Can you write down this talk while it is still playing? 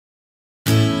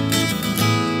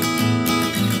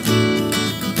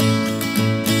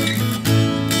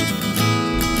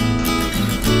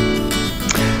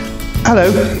Hello,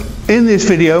 in this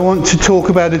video I want to talk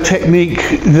about a technique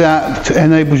that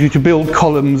enables you to build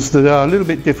columns that are a little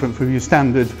bit different from your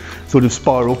standard sort of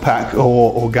spiral pack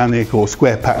or organic or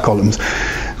square pack columns.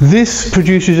 This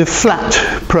produces a flat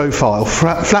profile,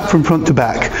 flat from front to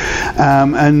back,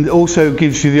 and also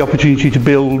gives you the opportunity to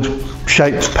build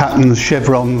shapes, patterns,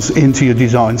 chevrons into your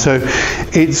design. So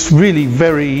it's really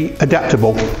very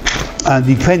adaptable, and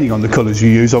depending on the colours you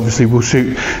use, obviously will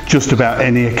suit just about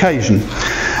any occasion.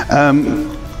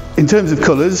 In terms of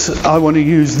colours, I want to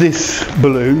use this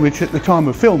balloon, which at the time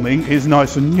of filming is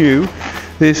nice and new.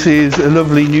 This is a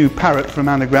lovely new parrot from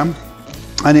Anagram,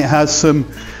 and it has some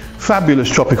fabulous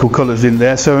tropical colours in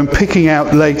there, so I'm picking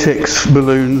out latex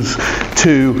balloons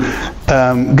to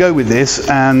go with this,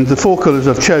 and the four colours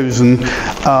I've chosen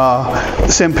are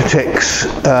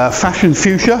Sempertex Fashion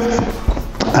Fuchsia,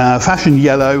 Fashion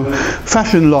Yellow,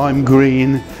 Fashion Lime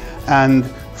Green and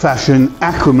Fashion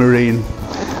Aquamarine.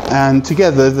 And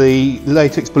together the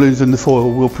latex balloons and the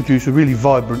foil will produce a really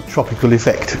vibrant tropical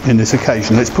effect in this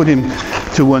occasion. Let's put him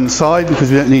to one side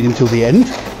because we don't need him till the end.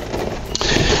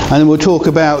 And then we'll talk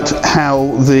about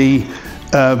how the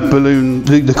balloon,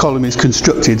 the column is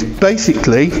constructed.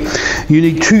 Basically, you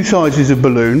need two sizes of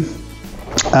balloon.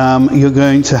 You're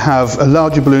going to have a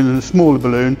larger balloon and a smaller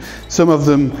balloon. Some of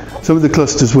the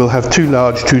clusters will have two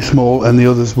large, two small, and the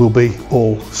others will be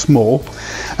all small.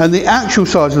 And the actual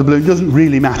size of the balloon doesn't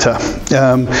really matter.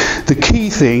 The key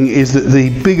thing is that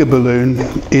the bigger balloon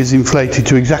is inflated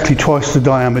to exactly twice the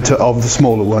diameter of the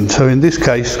smaller one. So in this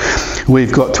case,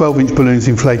 we've got 12-inch balloons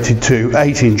inflated to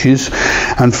 8 inches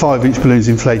and 5-inch balloons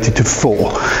inflated to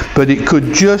 4. But it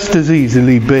could just as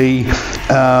easily be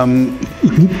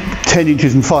 10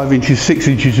 inches and 5 inches, 6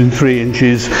 inches and 3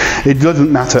 inches. It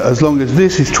doesn't matter as long as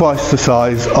this is twice the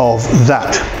size of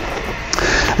that.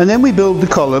 And then we build the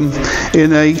column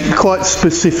in a quite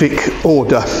specific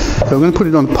order. So I'm going to put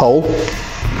it on a pole.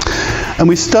 And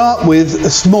we start with a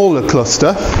smaller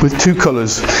cluster with two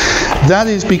colours. That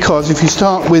is because if you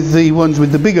start with the ones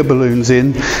with the bigger balloons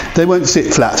in, they won't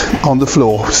sit flat on the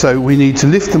floor. So we need to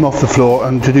lift them off the floor,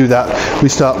 and to do that we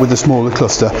start with a smaller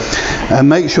cluster. And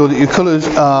make sure that your colours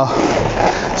are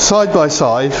side by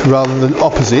side rather than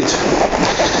opposite.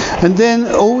 And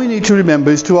then all we need to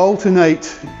remember is to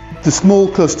alternate the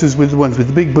small clusters with the ones with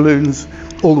the big balloons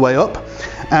all the way up.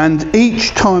 And each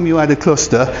time you add a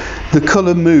cluster, the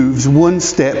colour moves one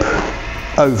step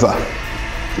over.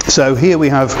 So here we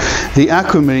have the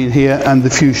aquamarine here and the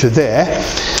fuchsia there,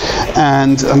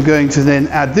 and I'm going to then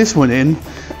add this one in,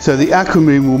 so the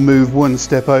aquamarine will move one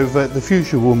step over, the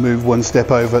fuchsia will move one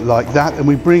step over like that, and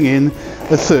we bring in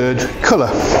a third colour,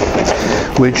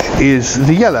 which is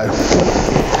the yellow.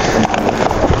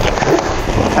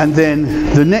 And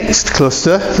then the next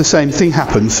cluster, the same thing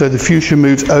happens. So the fuchsia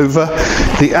moves over,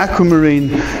 the aquamarine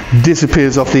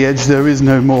disappears off the edge, there is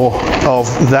no more of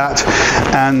that,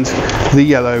 and the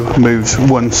yellow moves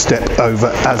one step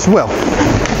over as well.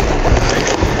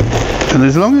 And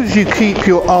as long as you keep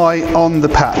your eye on the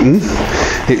pattern,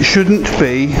 it shouldn't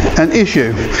be an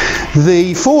issue.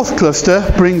 The fourth cluster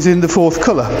brings in the fourth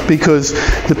colour because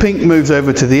the pink moves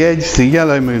over to the edge, the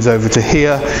yellow moves over to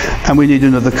here, and we need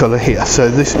another colour here. So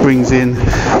this brings in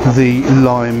the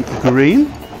lime green.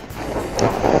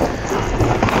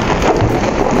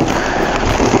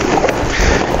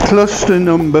 Cluster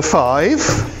number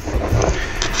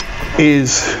 5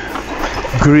 is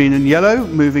green and yellow,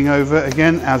 moving over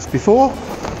again as before.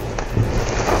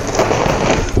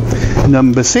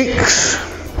 Number 6,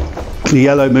 the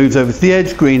yellow moves over to the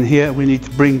edge, green here. We need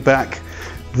to bring back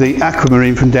the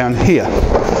aquamarine from down here.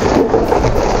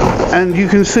 And you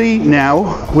can see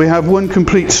now we have one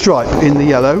complete stripe in the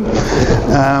yellow,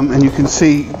 and you can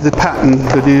see the pattern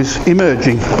that is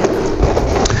emerging.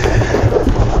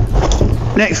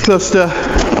 Next cluster,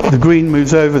 the green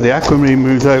moves over, the aquamarine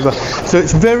moves over. So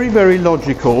it's very, very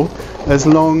logical as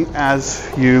long as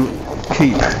you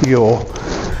keep your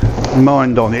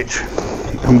mind on it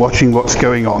and watching what's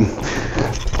going on.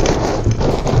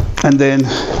 And then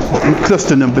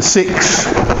cluster number 6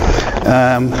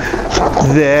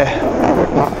 there,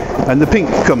 and the pink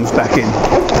comes back in.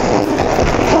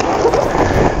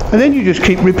 And then you just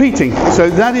keep repeating. So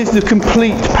that is the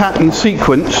complete pattern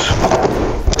sequence,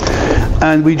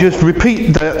 and we just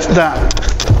repeat that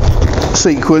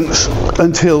sequence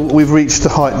until we've reached the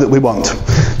height that we want.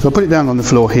 So I'll put it down on the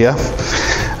floor here,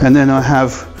 and then I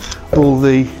have all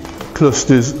the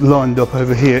clusters lined up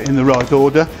over here in the right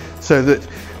order so that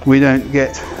we don't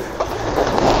get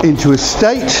into a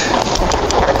state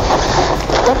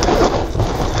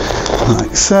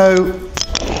like so.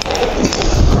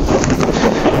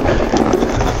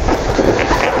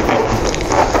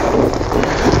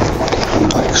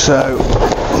 So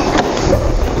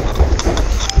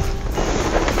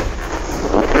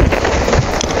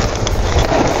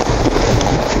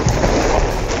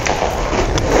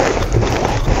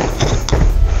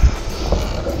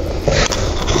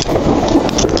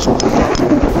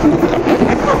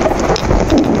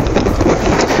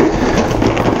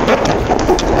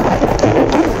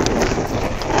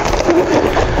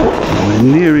we're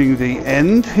nearing the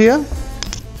end here.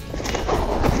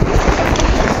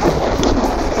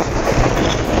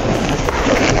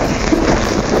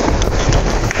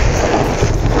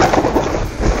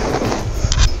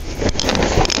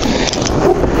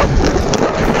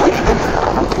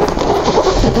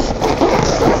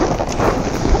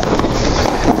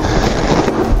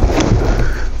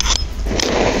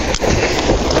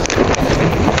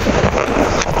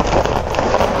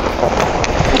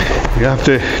 You have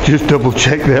to just double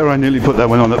check there, I nearly put that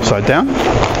one on upside down.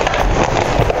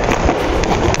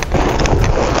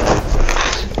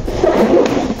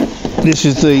 This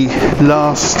is the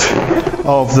last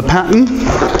of the pattern.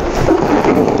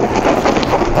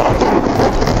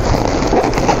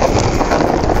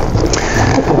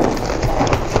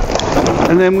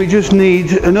 And then we just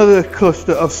need another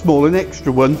cluster of small, an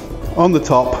extra one on the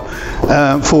top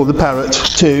for the parrot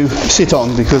to sit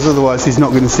on, because otherwise he's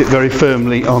not going to sit very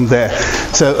firmly on there.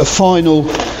 So a final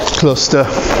cluster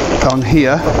on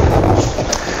here.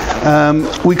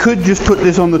 We could just put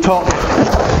this on the top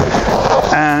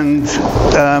and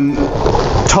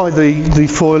tie the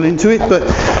foil into it, but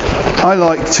I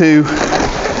like to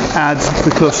add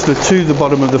the cluster to the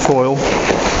bottom of the foil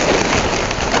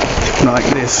like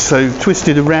this, so twist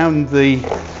it around the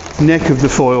neck of the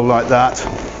foil like that,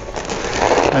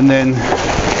 and then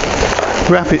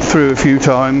wrap it through a few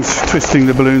times, twisting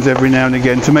the balloons every now and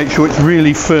again to make sure it's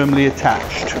really firmly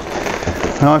attached.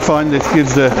 And I find this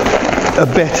gives a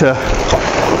better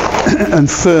and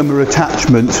firmer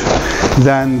attachment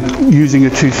than using a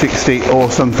 260 or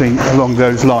something along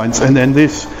those lines. And then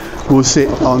this will sit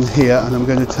on here, and I'm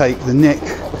going to take the neck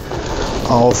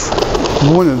of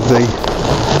one of the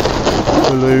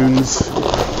balloons,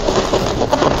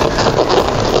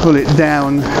 pull it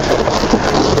down,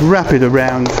 wrap it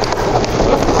around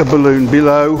a balloon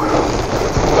below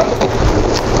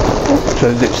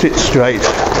so that it sits straight.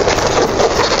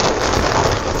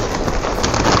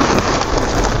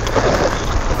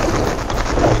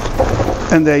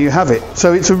 And there you have it.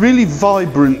 So it's a really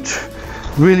vibrant,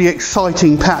 really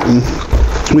exciting pattern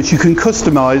which you can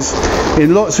customize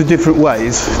in lots of different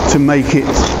ways to make it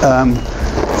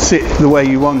sit the way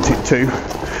you want it to,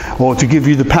 or to give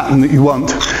you the pattern that you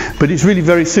want. But it's really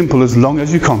very simple as long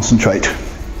as you concentrate.